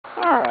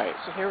Alright,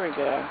 so here we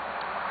go.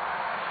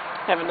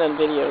 Haven't done a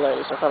video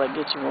lately, so I thought I'd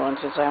get you one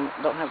since I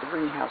don't have the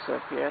greenhouse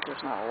up yet.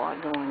 There's not a lot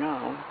going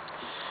on.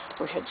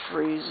 We had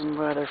freezing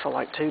weather for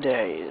like 2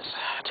 days,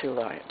 two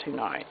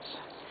nights.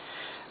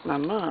 My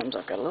mom's,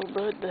 I've got a little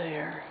bud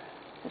there.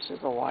 This is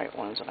the white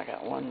ones, and I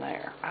got one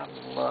there. I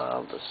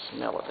love the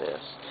smell of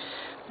this.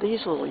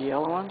 These little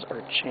yellow ones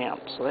are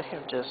champs, so they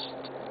have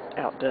just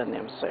outdone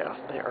themselves.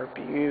 They are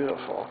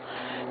beautiful.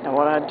 Now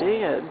what I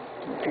did,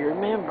 if you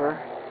remember,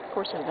 of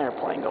course there's an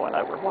airplane going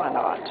over, why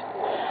not?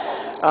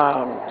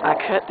 I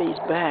cut these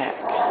back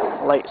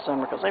late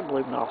summer because they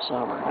bloomed all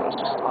summer. It was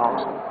just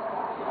awesome.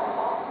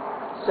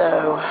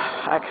 So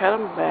I cut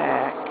them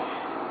back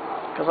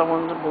because I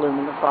wanted them to bloom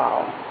in the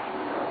fall.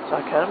 So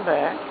I cut them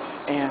back,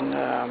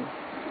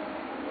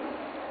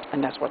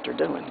 and that's what they're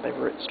doing. They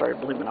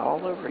started blooming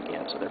all over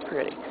again, so they're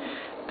pretty.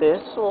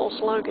 This is a little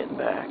slow getting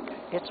back.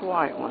 It's a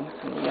white one,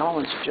 and the yellow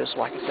ones are just,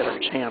 like I said, are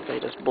champ. They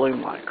just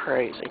bloom like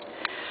crazy.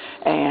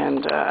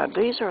 And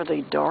these are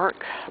the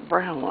dark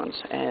brown ones,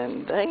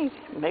 and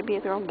maybe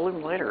they're going to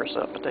bloom later or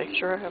something, but they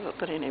sure haven't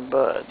put any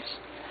buds.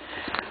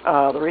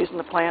 The reason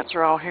the plants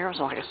are all here is,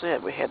 like I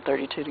said, we had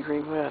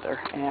 32-degree weather,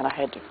 and I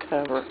had to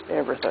cover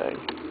everything.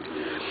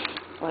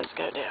 Let's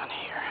go down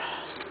here.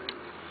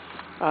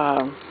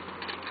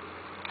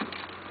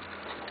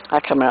 I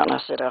come out and I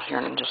sit out here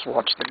and just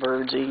watch the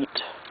birds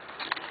eat.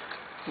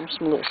 There's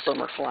some little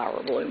summer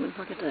flower blooming.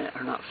 Look at that.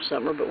 Or not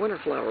summer, but winter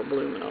flower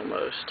blooming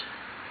almost.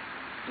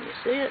 You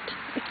see it?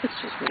 It's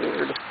just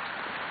weird.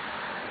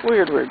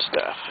 Weird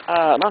stuff.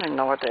 I don't even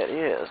know what that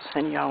is.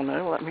 And y'all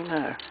know, let me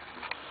know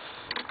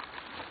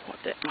what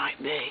that might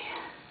be.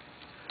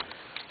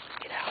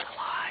 Get out of the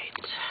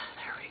light.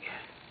 There we go.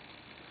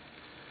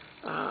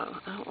 I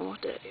don't know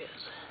what that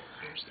is.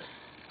 There's the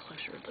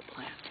closer of the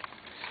plant.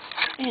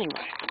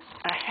 Anyway,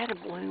 I had a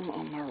bloom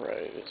on my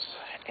rose,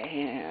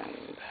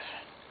 and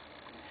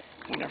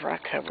whenever I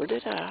covered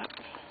it up,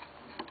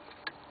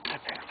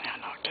 apparently I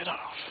knocked it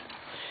off.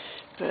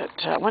 But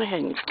I went ahead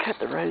and cut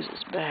the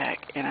roses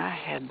back, and I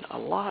had a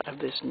lot of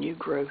this new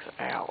growth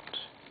out.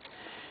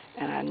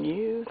 And I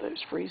knew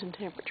those freezing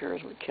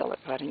temperatures would kill it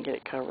if I didn't get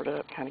it covered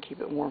up, kind of keep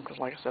it warm, because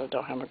like I said, I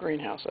don't have my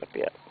greenhouse up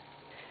yet.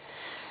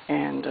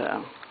 And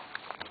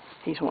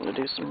he's wanting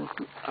to do some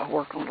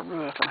work on the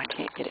roof, and I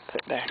can't get it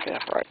put back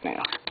up right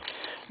now.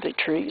 The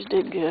trees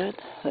did good.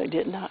 They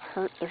did not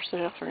hurt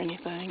themselves or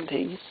anything.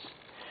 These,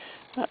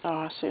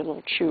 I see a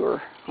little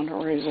chewer. I don't know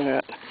where he's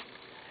at. I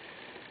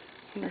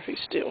wonder if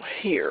he's still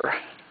here.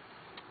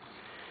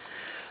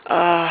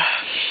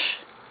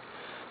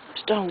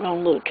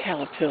 Doggone little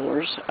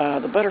caterpillars.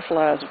 The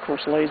butterflies, of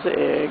course, lays the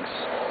eggs.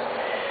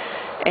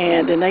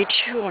 And then they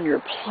chew on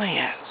your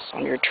plants,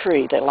 on your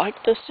tree. They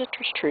like the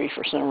citrus tree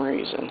for some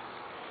reason.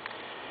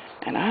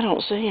 And I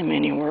don't see them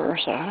anywhere,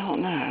 so I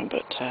don't know.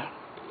 But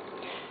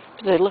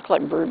they look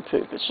like bird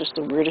poop. It's just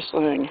the weirdest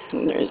thing.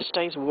 And it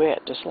stays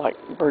wet just like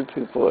bird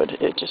poop would.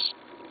 It's just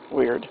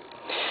weird.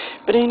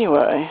 But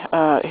anyway,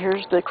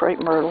 here's the crepe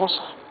myrtles.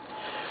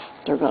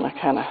 They're going to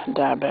kind of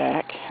die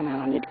back, and then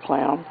I need to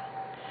plant them.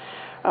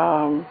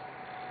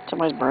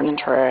 Somebody's burning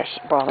trash.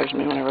 It bothers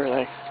me whenever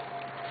they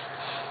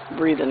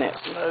breathe in that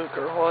smoke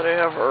or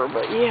whatever.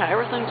 But yeah,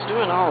 everything's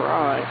doing all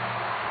right.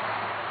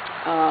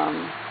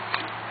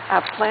 I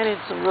planted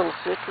some little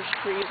citrus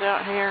trees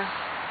out here.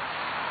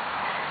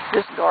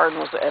 This garden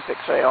was an epic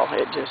fail.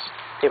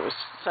 It was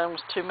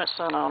too much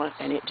sun on it,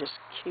 and it just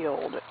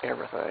killed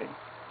everything.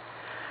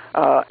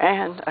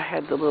 And I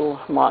had the little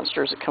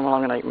monsters that come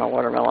along and ate my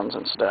watermelons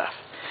and stuff.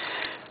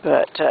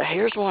 But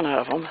here's one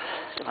of them.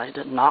 I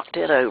just knocked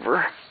it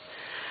over.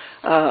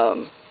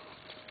 Tried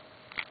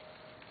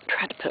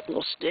to put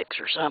little sticks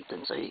or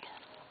something, so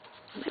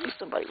maybe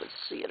somebody would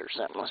see it or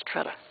something. Let's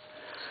try to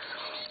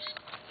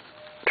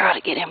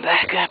get him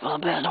back up a little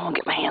bit. I don't want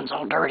to get my hands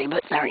all dirty,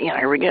 but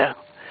here we go.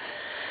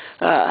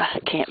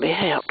 It can't be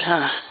helped,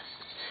 huh?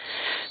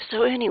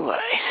 So anyway,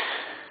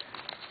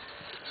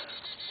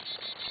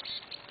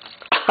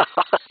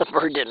 the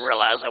bird didn't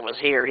realize I was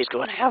here. He's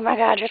going, oh my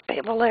God, there's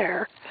people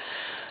there.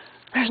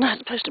 There's not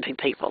supposed to be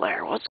people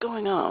there. What's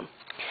going on?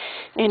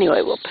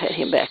 Anyway, we'll pet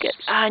him back up.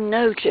 I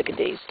know,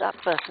 chickadees, stop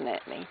fussing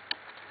at me.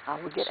 I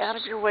will get out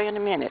of your way in a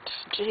minute.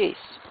 Jeez.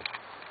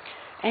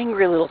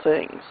 Angry little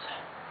things.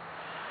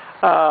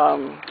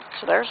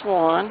 So there's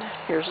one.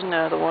 Here's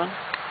another one.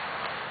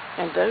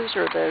 And those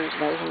are those.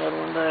 And there's another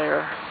one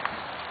there.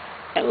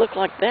 And it looked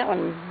like that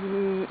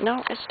one.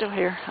 No, it's still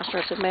here. I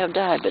started to say it may have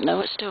died, but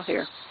no, it's still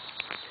here.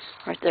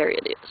 Right there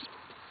it is.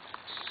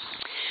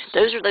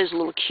 Those are those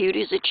little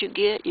cuties that you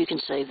get. You can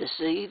save the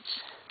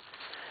seeds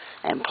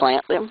and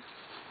plant them,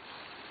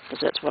 because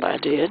that's what I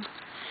did.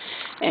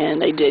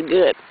 And they did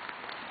good.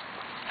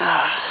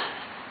 I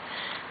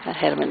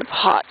had them in the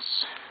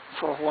pots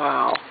for a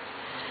while.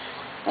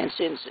 And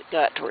since it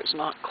got to where it's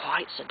not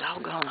quite so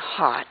doggone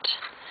hot,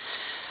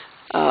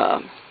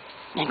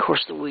 and of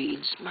course the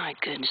weeds, my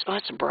goodness, oh,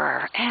 it's a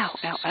briar. Ow,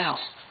 ow, ow.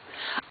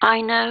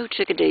 I know,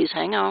 chickadees,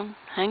 hang on,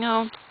 hang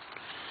on.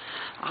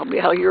 I'll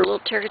be out of your little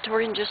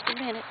territory in just a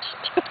minute.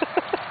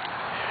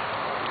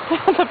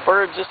 The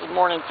birds this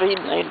morning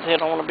feeding, they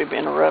don't want to be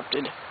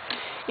interrupted.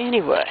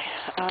 Anyway,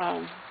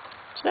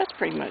 so that's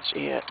pretty much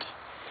it.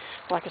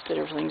 Like I said,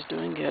 everything's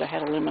doing good. I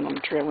had a lemon on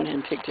the tree. I went ahead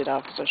and picked it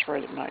off because I was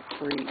afraid it might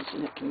freeze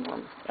and it can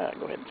go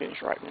ahead and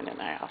finish ripening in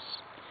the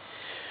house.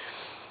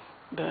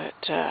 But,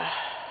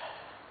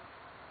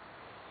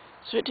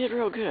 so it did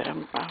real good.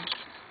 I'm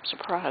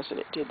surprised that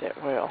it did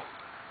that well.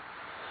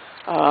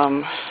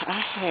 I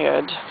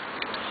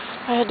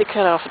had to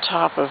cut off the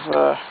top of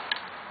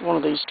one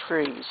of these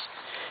trees,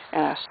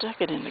 and I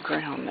stuck it in the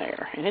ground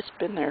there, and it's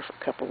been there for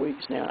a couple of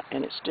weeks now,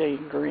 and it's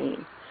staying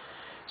green.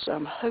 So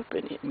I'm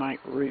hoping it might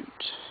root.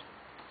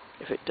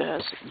 If it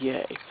does,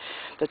 yay.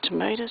 The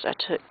tomatoes I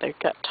took, they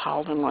got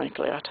tall and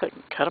lengthy. I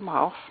cut them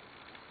off,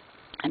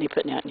 and they're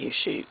putting out new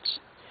shoots.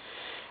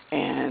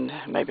 And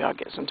maybe I'll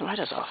get some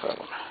tomatoes off of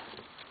them.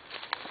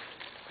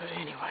 But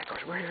anyway, of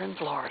course, we're here in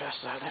Florida,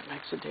 so that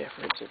makes a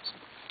difference. It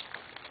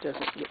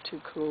doesn't get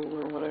too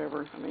cool or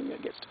whatever. I mean,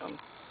 it gets down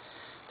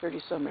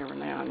 30-some every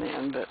now and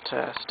then, but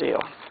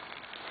still,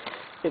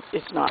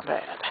 it's not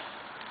bad.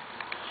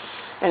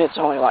 And it's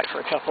only like for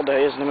a couple of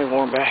days, and then we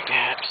warm back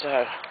up,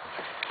 so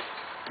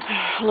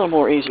a little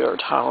more easier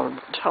to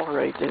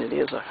tolerate than it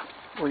is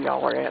where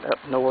y'all are at up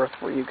north,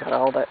 where you got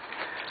all that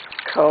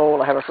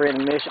cold. I have a friend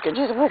in Michigan.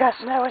 She said, we got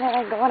snow and it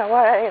ain't going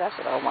away. And I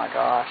said, oh my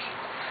gosh.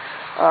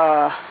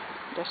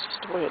 That's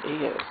just the way it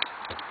is.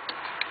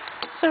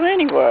 So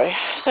anyway,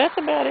 so that's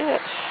about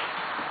it.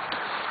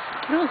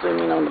 I'll zoom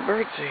in on the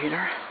bird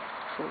feeder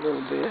for a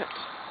little bit.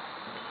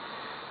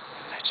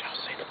 Let y'all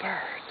see the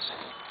birds.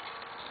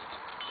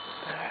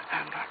 But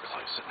I'm not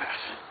close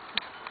enough.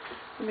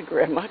 Let me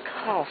grab my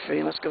coffee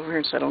and let's go over here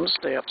and sit on the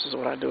steps. Is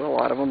what I do a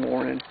lot of a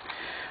morning.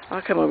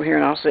 I'll come over here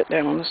and I'll sit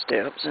down on the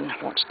steps and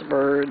watch the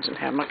birds and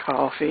have my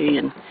coffee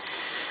and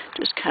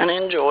just kind of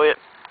enjoy it.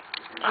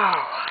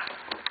 Oh.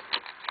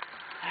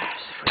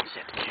 Let's see if we can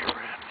set the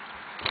camera up.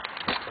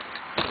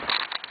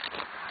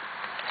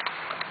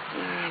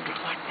 Not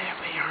like that,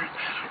 we aren't,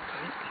 I don't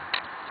think.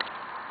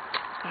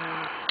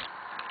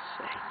 Let's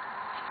see.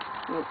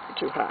 Nope,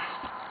 too high.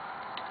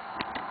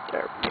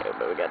 There we go,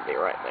 but we got to be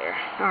right there.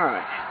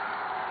 Alright.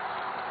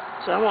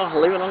 So I'm going to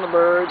leave it on the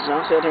birds and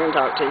I'll sit here and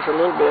talk to you for a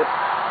little bit.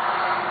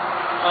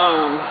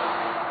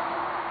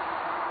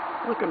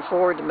 Looking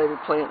forward to maybe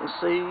planting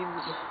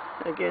seeds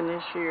again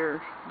this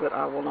year, but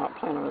I will not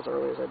plant them as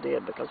early as I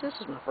did because this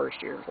is my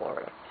first year in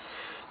Florida.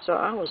 So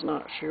I was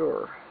not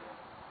sure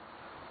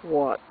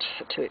what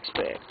to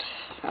expect.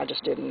 I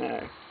just didn't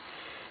know.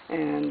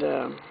 And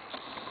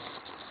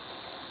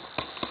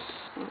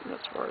that's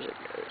as far as it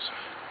goes.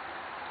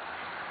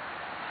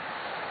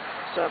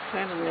 So I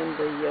planted them in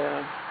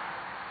the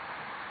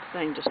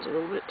thing just a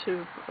little bit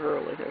too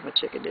early. There's my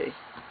chickadee.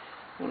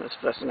 One was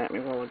fussing at me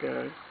a while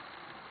ago.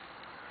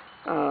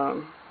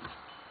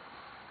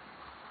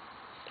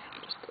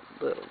 Just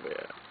a little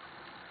bit,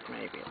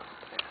 maybe like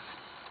that.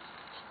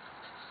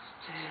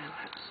 And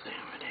let's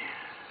zoom it in.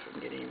 If we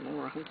can get any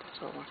more, I think that's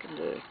all I can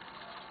do.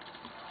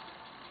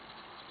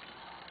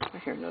 I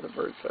hear another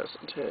bird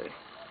fussing too.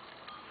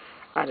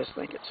 I just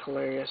think it's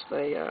hilarious.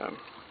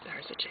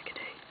 There's a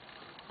chickadee.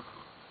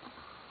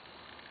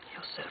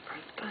 He'll sit up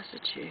and fuss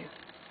at you.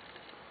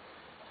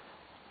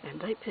 And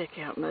they pick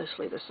out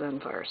mostly the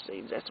sunflower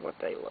seeds. That's what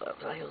they love.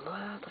 They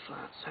love the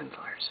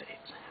sunflower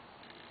seeds.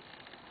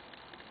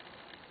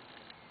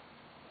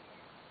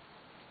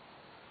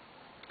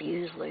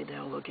 Usually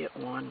they'll get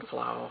one,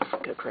 fly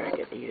off, go crack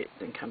it, eat it,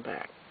 then come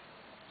back.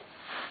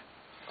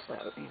 So,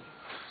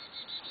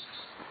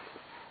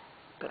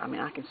 but I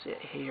mean, I can sit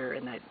here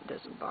and that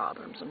doesn't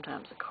bother them.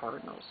 Sometimes the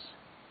cardinals.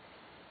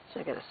 So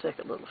I got a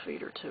second little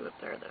feeder too up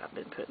there that I've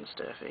been putting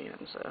stuff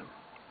in. So.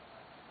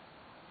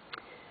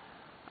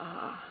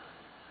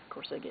 Of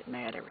course, they get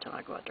mad every time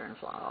I go out there and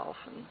fly off,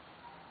 and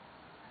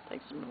it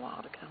takes them a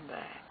while to come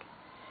back.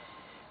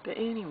 But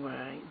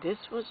anyway, this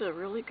was a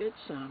really good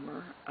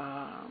summer.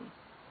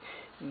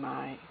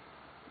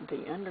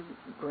 The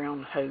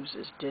underground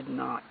hoses did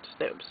not,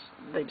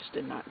 they just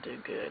did not do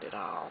good at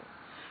all.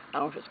 I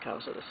don't know if it's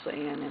because of the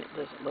sand and it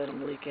doesn't let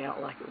them leak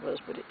out like it was,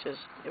 but it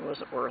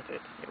wasn't worth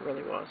it. It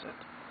really wasn't.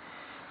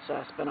 So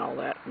I spent all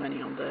that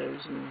money on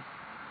those, and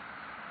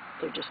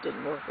they just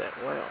didn't work that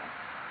well.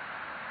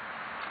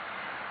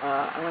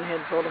 I went ahead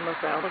and pulled them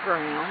up out of the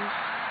ground.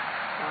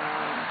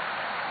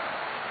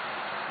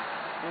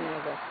 And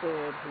as I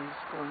said, he's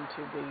going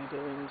to be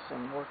doing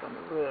some work on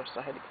the roof, so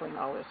I had to clean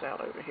all this out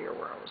over here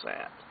where I was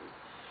at.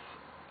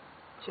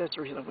 So that's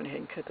the reason I went ahead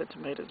and cut the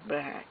tomatoes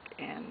back,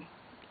 and,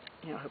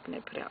 you know, hoping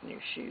they'd put out new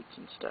shoots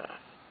and stuff.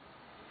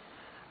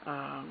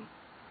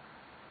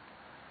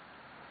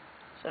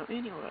 So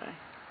anyway,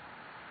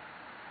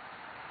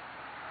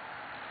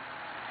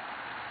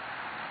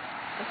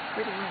 that's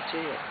pretty much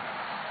it.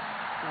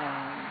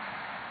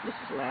 This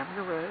is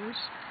Lavender Rose.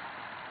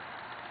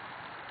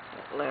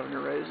 Lavender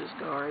Rose's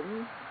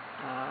garden.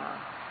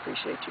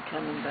 Appreciate you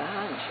coming by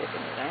and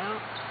checking it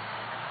out.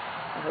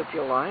 I hope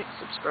you'll like,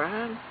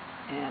 subscribe,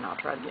 and I'll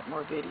try to get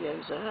more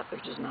videos up.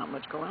 There's just not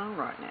much going on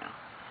right now.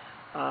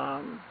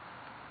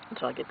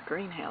 until I get the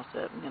greenhouse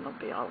up, and then it'll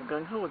be all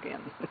gung-ho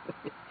again.